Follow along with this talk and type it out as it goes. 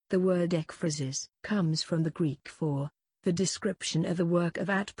The word ekphrasis comes from the Greek for the description of a work of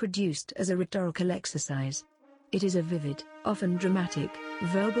art produced as a rhetorical exercise. It is a vivid, often dramatic,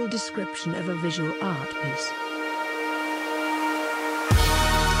 verbal description of a visual art piece.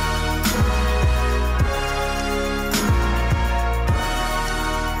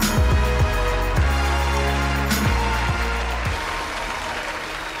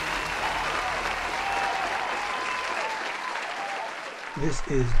 This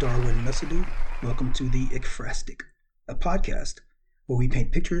is Darwin Mesadu. Welcome to the Ekphrastic, a podcast where we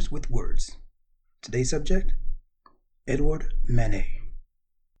paint pictures with words. Today's subject, Edouard Manet.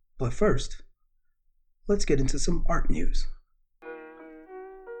 But first, let's get into some art news.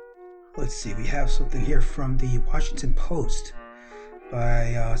 Let's see, we have something here from the Washington Post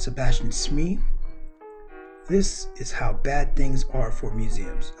by Sebastian Smee. This is how bad things are for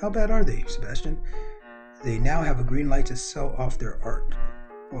museums. How bad are they, Sebastian? They now have a green light to sell off their art.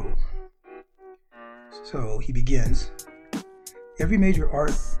 Whoa. So he begins. Every major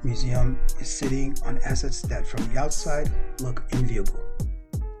art museum is sitting on assets that from the outside look enviable.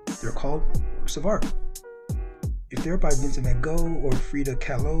 They're called works of art. If they're by Vincent van Gogh or Frida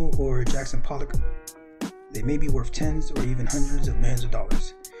Kahlo or Jackson Pollock, they may be worth tens or even hundreds of millions of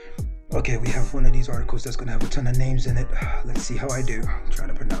dollars. Okay, we have one of these articles that's going to have a ton of names in it. Let's see how I do. I'm trying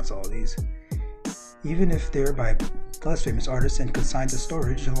to pronounce all these. Even if they're by less famous artists and consigned to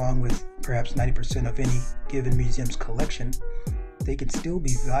storage along with perhaps 90% of any given museum's collection, they can still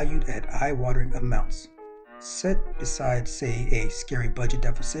be valued at eye-watering amounts. Set beside, say, a scary budget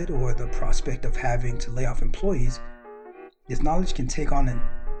deficit or the prospect of having to lay off employees, this knowledge can take on an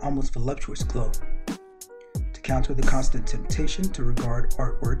almost voluptuous glow. To counter the constant temptation to regard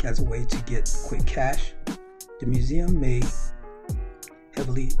artwork as a way to get quick cash, the museum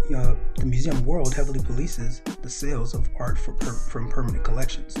world heavily polices the sales of art from permanent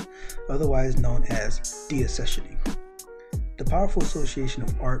collections, otherwise known as deaccessioning. The powerful Association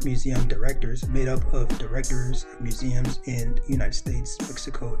of Art Museum Directors, made up of directors of museums in the United States,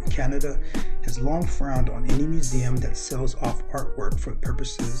 Mexico, and Canada, has long frowned on any museum that sells off artwork for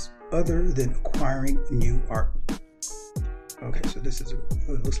purposes other than acquiring new art. Okay, so it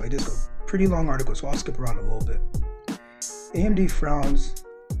looks like this is a pretty long article, so I'll skip around a little bit. AMD frowns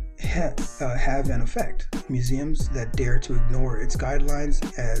have an effect. Museums that dare to ignore its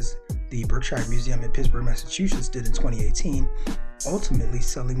guidelines, as the Berkshire Museum in Pittsburgh, Massachusetts did in 2018, ultimately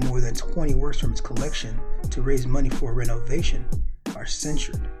selling more than 20 works from its collection to raise money for renovation, are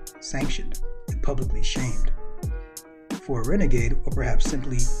censured, sanctioned, and publicly shamed. For a renegade, or perhaps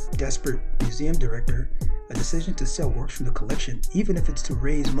simply desperate museum director, a decision to sell works from the collection, even if it's to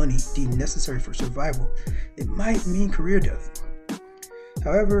raise money deemed necessary for survival, it might mean career death.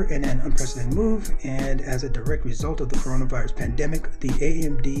 However, in an unprecedented move, and as a direct result of the coronavirus pandemic, the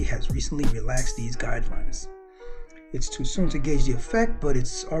AMD has recently relaxed these guidelines. It's too soon to gauge the effect, but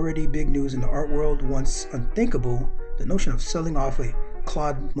it's already big news in the art world. Once unthinkable, the notion of selling off a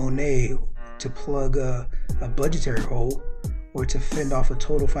Claude Monet to plug a budgetary hole or to fend off a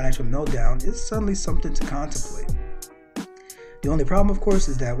total financial meltdown is suddenly something to contemplate. The only problem, of course,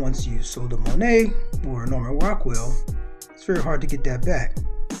 is that once you sold a Monet or a Norman Rockwell, it's very hard to get that back.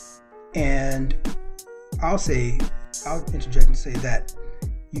 And I'll interject and say that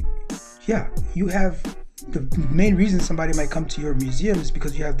you have the main reason somebody might come to your museum is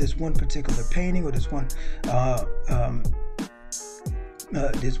because you have this one particular painting or this one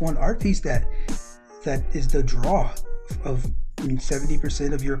art piece that is the draw of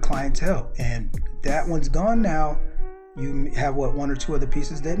 70% of your clientele, and that one's gone now. You have one or two other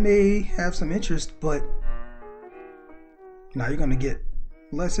pieces that may have some interest, but now you're going to get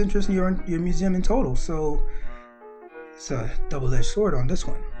less interest in your museum in total. So it's a double-edged sword on this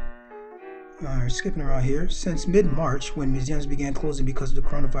one. Skipping around here, since mid-March, when museums began closing because of the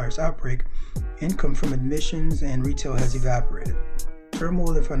coronavirus outbreak, income from admissions and retail has evaporated.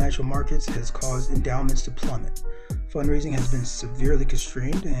 Turmoil in financial markets has caused endowments to plummet. Fundraising has been severely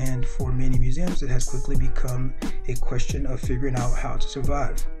constrained, and for many museums, it has quickly become a question of figuring out how to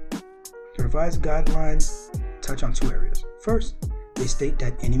survive. The revised guidelines touch on two areas. First, they state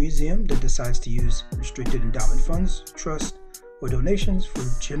that any museum that decides to use restricted endowment funds, trust, or donations for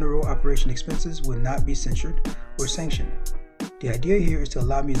general operation expenses will not be censured or sanctioned. The idea here is to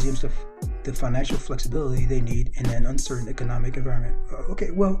allow museums the financial flexibility they need in an uncertain economic environment.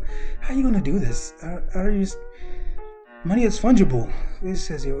 Okay, well, how are you going to do this? Money is fungible. It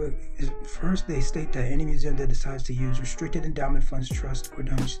says here, first they state that any museum that decides to use restricted endowment funds, trust, or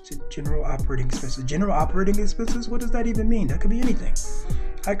donations to general operating expenses. General operating expenses? What does that even mean? That could be anything.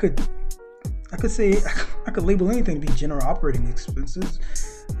 I could say I could label anything to be general operating expenses.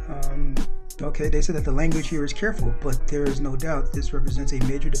 Okay, they said that the language here is careful, but there is no doubt this represents a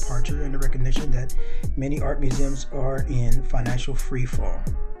major departure in the recognition that many art museums are in financial free fall.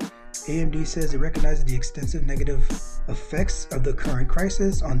 AMD says it recognizes the extensive negative effects of the current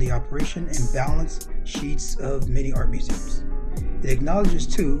crisis on the operation and balance sheets of many art museums. It acknowledges,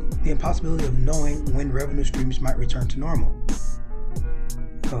 too, the impossibility of knowing when revenue streams might return to normal.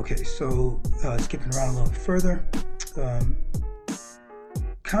 Okay, so skipping around a little further.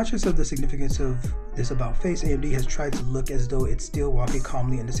 Conscious of the significance of this about-face, AMD has tried to look as though it's still walking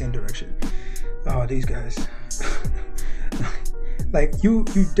calmly in the same direction. Oh, these guys. Like, you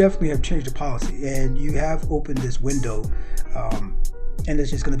definitely have changed the policy, and you have opened this window, and it's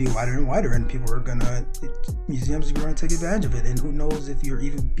just going to be wider and wider, and museums are going to take advantage of it, and who knows if you're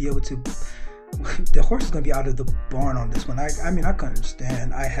even be able to, the horse is going to be out of the barn on this one. I mean, I can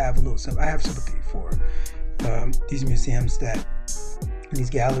understand. I have sympathy for these museums these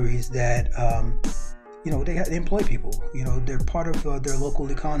galleries that, they employ people. They're part of their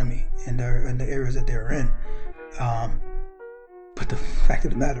local economy in the areas that they're in. But the fact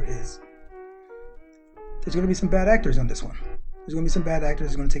of the matter is, there's going to be some bad actors on this one. There's going to be some bad actors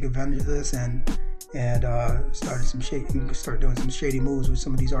who are going to take advantage of this and start doing some shady moves with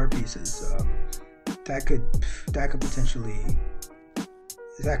some of these art pieces. That could potentially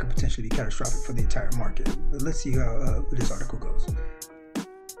be catastrophic for the entire market. But let's see how this article goes.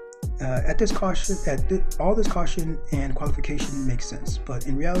 All this caution and qualification makes sense, but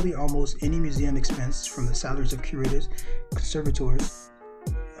in reality, almost any museum expense, from the salaries of curators, conservators,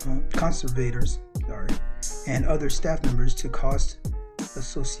 and other staff members to costs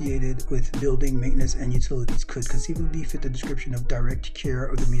associated with building, maintenance, and utilities, could conceivably fit the description of direct care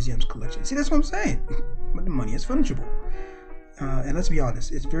of the museum's collection. See, that's what I'm saying. But the money is fungible. And let's be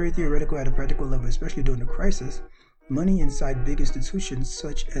honest, it's very theoretical at a practical level, especially during the crisis. Money inside big institutions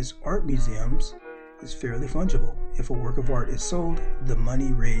such as art museums is fairly fungible. If a work of art is sold, the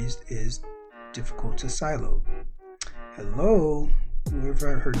money raised is difficult to silo. Hello?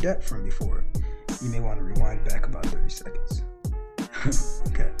 Whoever heard that from before? You may want to rewind back about 30 seconds.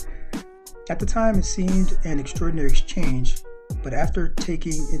 Okay. At the time, it seemed an extraordinary exchange, but after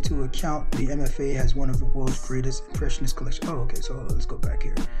taking into account the MFA has one of the world's greatest impressionist collections. Oh, okay, so let's go back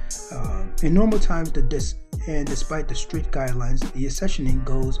here. In normal times, despite the strict guidelines, the accessioning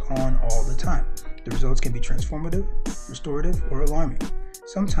goes on all the time. The results can be transformative, restorative, or alarming.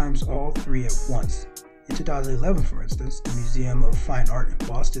 Sometimes all three at once. In 2011, for instance, the Museum of Fine Art in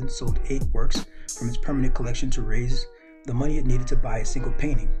Boston sold 8 works from its permanent collection to raise the money it needed to buy a single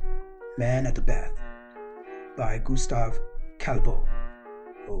painting, Man at the Bath, by Gustave Caillebotte.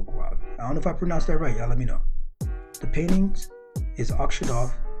 Oh, wow. I don't know if I pronounced that right. Y'all let me know. The paintings is auctioned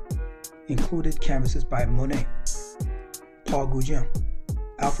off, included canvases by Monet, Paul Gauguin,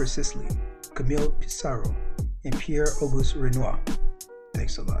 Alfred Sisley, Camille Pissarro, and Pierre-Auguste Renoir.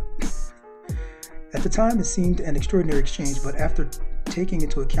 Thanks a lot. At the time, it seemed an extraordinary exchange, but after taking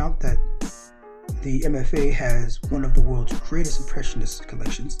into account that the MFA has one of the world's greatest impressionist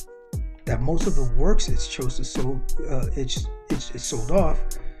collections, that most of the works it's sold off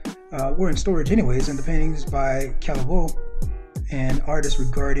were in storage anyways, and the paintings by Caillebotte, an artist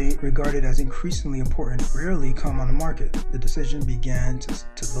regarded as increasingly important, rarely come on the market, the decision began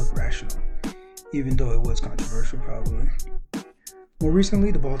to look rational, even though it was controversial probably. More recently,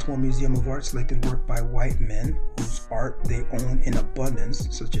 the Baltimore Museum of Art selected work by white men whose art they own in abundance,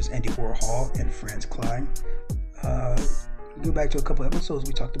 such as Andy Warhol and Franz Kline. Go back to a couple episodes,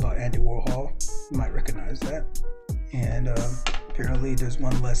 we talked about Andy Warhol. You might recognize that. And apparently there's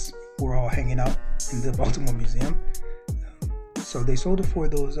one less Warhol hanging out in the Baltimore Museum. So they sold it for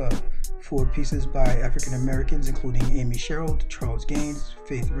those 4 pieces by African Americans, including Amy Sherrill, Charles Gaines,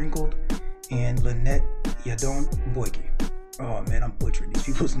 Faith Ringgold, and Lynette Yadon Boyke. Oh man, I'm butchering these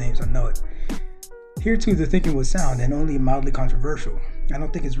people's names, I know it. Here too, the thinking was sound and only mildly controversial. I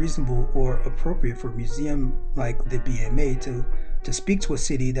don't think it's reasonable or appropriate for a museum like the BMA to speak to a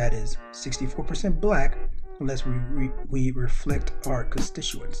city that is 64% black unless we reflect our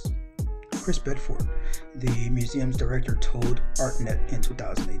constituents. Chris Bedford, the museum's director, told ArtNet in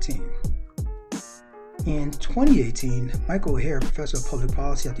 2018. In 2018, Michael O'Hare, professor of public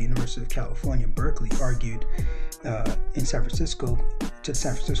policy at the University of California, Berkeley, argued in San Francisco to the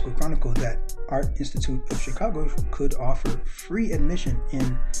San Francisco Chronicle that Art Institute of Chicago could offer free admission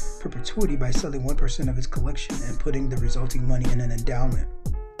in perpetuity by selling 1% of its collection and putting the resulting money in an endowment.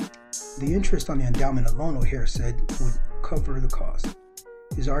 The interest on the endowment alone, O'Hare said, would cover the cost.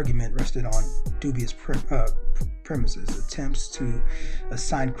 His argument rested on dubious premises, attempts to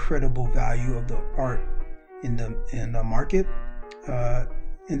assign credible value of the art in the market.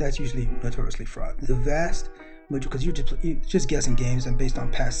 and that's usually notoriously fraud. The vast majority, because you're just guessing games and based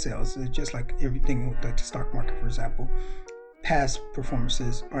on past sales, just like everything like the stock market, for example, past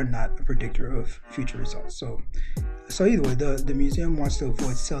performances are not a predictor of future results. So either way, the museum wants to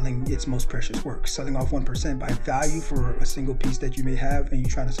avoid selling its most precious work, selling off 1% by value for a single piece that you may have, and you're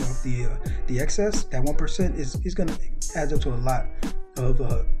trying to sell off the excess. That 1% is going to add up to a lot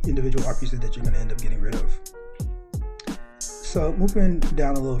of individual art pieces that you're going to end up getting rid of. So moving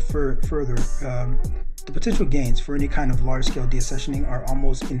down a little further, the potential gains for any kind of large-scale deaccessioning are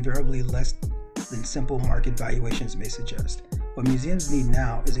almost invariably less than simple market valuations may suggest. What museums need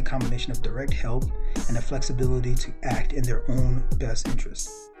now is a combination of direct help and the flexibility to act in their own best interest.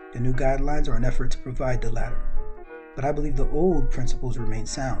 The new guidelines are an effort to provide the latter. But I believe the old principles remain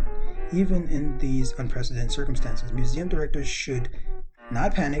sound. Even in these unprecedented circumstances, museum directors should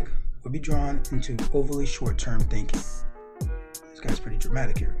not panic or be drawn into overly short-term thinking. This guy's pretty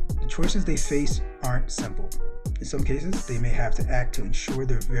dramatic here. The choices they face aren't simple. In some cases, they may have to act to ensure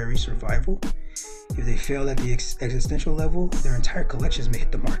their very survival. If they fail at the existential level, their entire collections may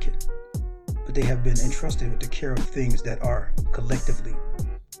hit the market. But they have been entrusted with the care of things that are, collectively,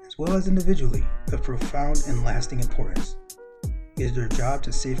 as well as individually, of profound and lasting importance. It is their job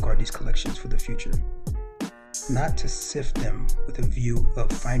to safeguard these collections for the future, not to sift them with a view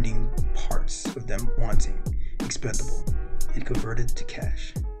of finding parts of them wanting, expendable, and converted to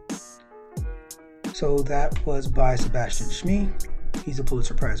cash. So that was by Sebastian Schmee. He's a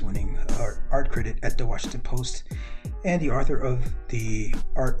Pulitzer Prize winning art critic at the Washington Post and the author of The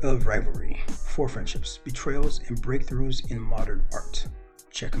Art of Rivalry, 4 Friendships, Betrayals, and Breakthroughs in Modern Art.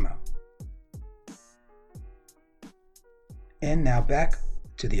 Check him out. And now back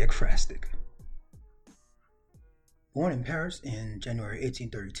to the ekphrastic. Born in Paris in January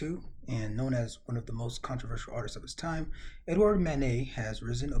 1832 and known as one of the most controversial artists of his time, Edouard Manet has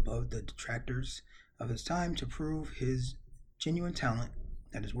risen above the detractors of his time to prove his genuine talent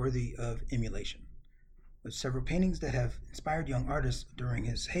that is worthy of emulation. With several paintings that have inspired young artists during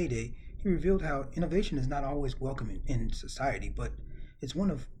his heyday, he revealed how innovation is not always welcome in society, but it's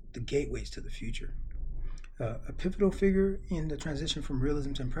one of the gateways to the future. A pivotal figure in the transition from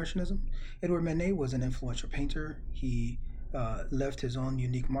realism to impressionism, Edouard Manet was an influential painter. He left his own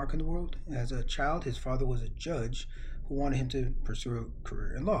unique mark in the world. As a child, his father was a judge who wanted him to pursue a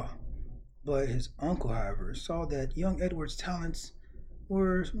career in law. But his uncle, however, saw that young Edward's talents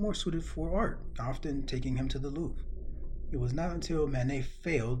were more suited for art, often taking him to the Louvre. It was not until Manet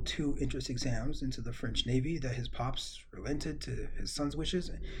failed 2 entrance exams into the French Navy that his pops relented to his son's wishes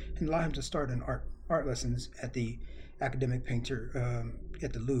and allowed him to start an art lessons at the academic painter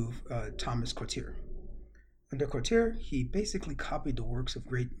at the Louvre, Thomas Courtier. Under Courtier, he basically copied the works of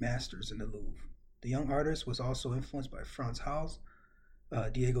great masters in the Louvre. The young artist was also influenced by Frans Hals,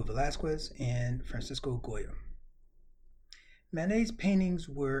 Diego Velázquez, and Francisco Goya. Manet's paintings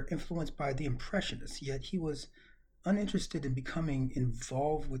were influenced by the Impressionists, yet he was uninterested in becoming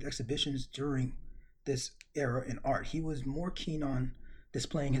involved with exhibitions during this era in art. He was more keen on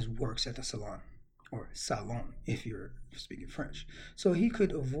displaying his works at the salon, or salon if you're speaking French, so he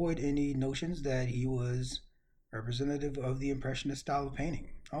could avoid any notions that he was representative of the Impressionist style of painting.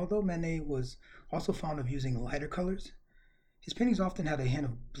 Although Manet was also fond of using lighter colors, his paintings often had a hint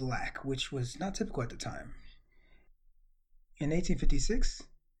of black, which was not typical at the time. In 1856,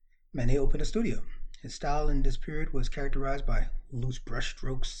 Manet opened a studio. His style in this period was characterized by loose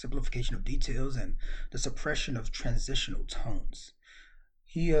brushstrokes, simplification of details, and the suppression of transitional tones.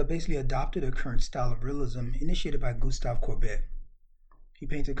 He basically adopted a current style of realism initiated by Gustave Courbet. He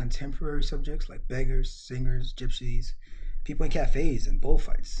painted contemporary subjects like beggars, singers, gypsies, people in cafes, and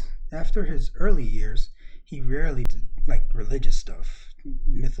bullfights. After his early years, he rarely did religious stuff,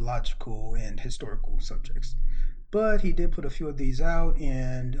 mythological and historical subjects. But he did put a few of these out,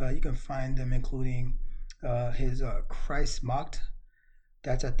 and you can find them including his Christ Mocked,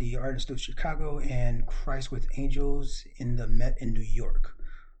 that's at the Art Institute of Chicago, and Christ with Angels in the Met in New York.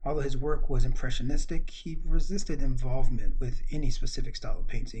 Although his work was impressionistic, he resisted involvement with any specific style of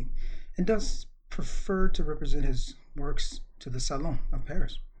painting, and thus preferred to represent his works to the Salon of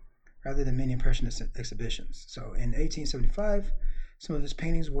Paris, rather than many impressionist exhibitions. So in 1875, some of his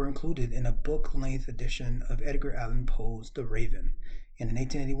paintings were included in a book-length edition of Edgar Allan Poe's The Raven. And in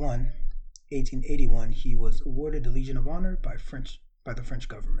 1881, he was awarded the Legion of Honor by the French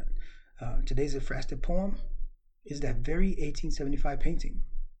government. Today's ekphrastic poem is that very 1875 painting,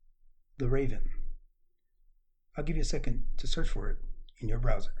 The Raven. I'll give you a second to search for it in your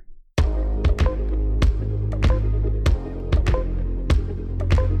browser.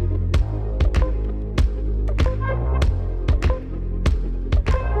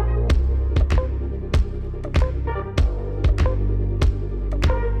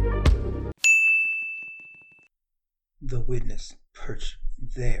 the witness perched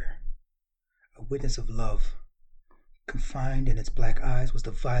there, a witness of love. Confined in its black eyes was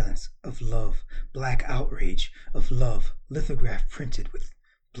the violence of love, black outrage of love, lithograph printed with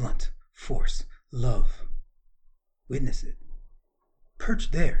blunt force, love. Witness it.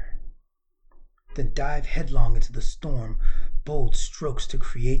 Perch there. Then dive headlong into the storm, bold strokes to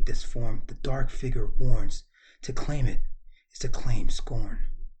create this form. The dark figure warns. To claim it is to claim scorn.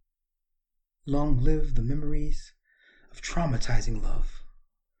 Long live the memories of traumatizing love.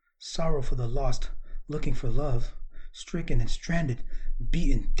 Sorrow for the lost, looking for love. Stricken and stranded,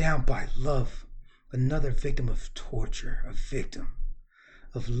 beaten down by love. Another victim of torture, a victim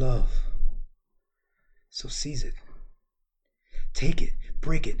of love. So seize it. Take it,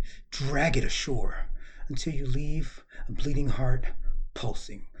 break it, drag it ashore, until you leave a bleeding heart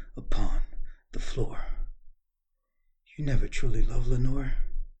pulsing upon the floor. You never truly loved Lenore.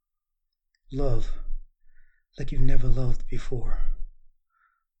 Love like you've never loved before.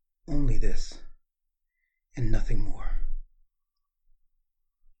 Only this and nothing more.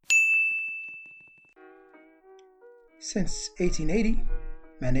 Since 1880,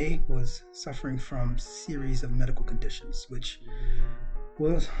 Manet was suffering from a series of medical conditions, which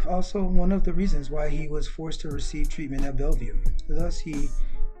was also one of the reasons why he was forced to receive treatment at Bellevue. Thus, he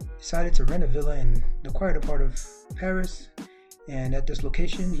decided to rent a villa in the quieter part of Paris, and at this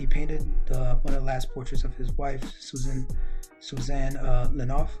location, he painted one of the last portraits of his wife, Suzanne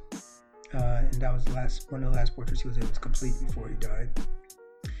Lenoff. And that was one of the last portraits he was able to complete before he died.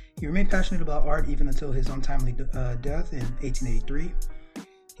 He remained passionate about art even until his untimely death in 1883.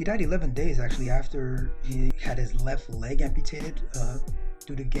 He died 11 days actually after he had his left leg amputated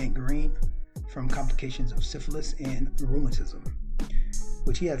due to gangrene from complications of syphilis and rheumatism,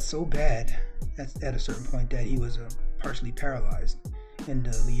 which he had so bad at a certain point that he was partially paralyzed in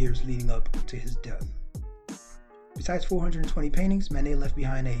the years leading up to his death. Besides 420 paintings, Manet left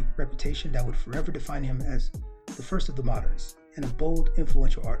behind a reputation that would forever define him as the first of the moderns and a bold,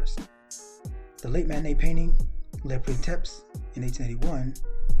 influential artist. The late Manet painting, Les Printemps, in 1881,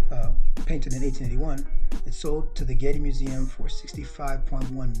 painted in 1881, it sold to the Getty Museum for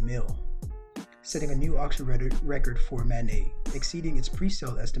 $65.1 million, setting a new auction record for Manet, exceeding its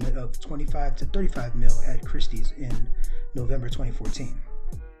pre-sale estimate of $25 to $35 million at Christie's in November 2014.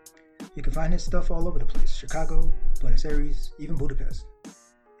 You can find his stuff all over the place: Chicago, Buenos Aires, even Budapest.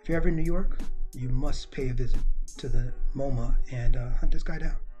 If you're ever in New York, you must pay a visit to the MoMA and hunt this guy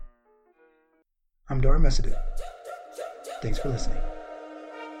down. I'm Dora Messadoux. Thanks for listening.